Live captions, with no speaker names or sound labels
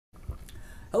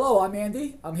Hello, I'm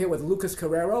Andy. I'm here with Lucas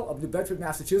Carreiro of New Bedford,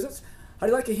 Massachusetts. How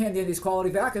do you like your Handy Andy's quality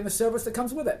vac and the service that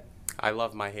comes with it? I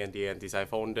love my Handy Andes.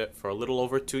 I've owned it for a little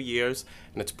over 2 years,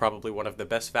 and it's probably one of the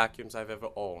best vacuums I've ever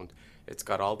owned. It's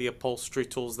got all the upholstery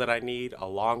tools that I need, a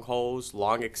long hose,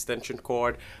 long extension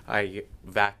cord. I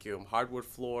vacuum hardwood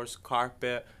floors,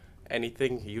 carpet,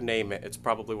 anything, you name it. It's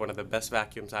probably one of the best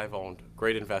vacuums I've owned.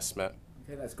 Great investment.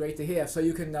 Okay, that's great to hear. So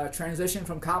you can transition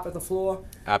from carpet to floor,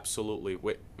 Absolutely,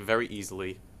 very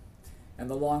easily. and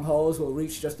the long hose will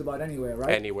reach just about anywhere, right?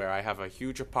 Anywhere. I have a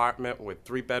huge apartment with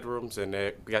 3 bedrooms, and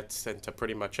it gets into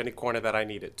pretty much any corner that I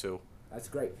need it to. That's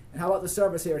great. And how about the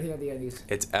service here at Handy Andy's?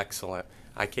 It's excellent.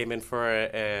 I came in for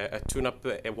a tune-up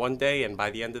one day, and by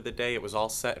the end of the day, it was all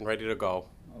set and ready to go.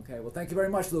 Okay, well, thank you very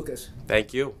much, Lucas.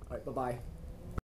 Thank you. All right, bye-bye.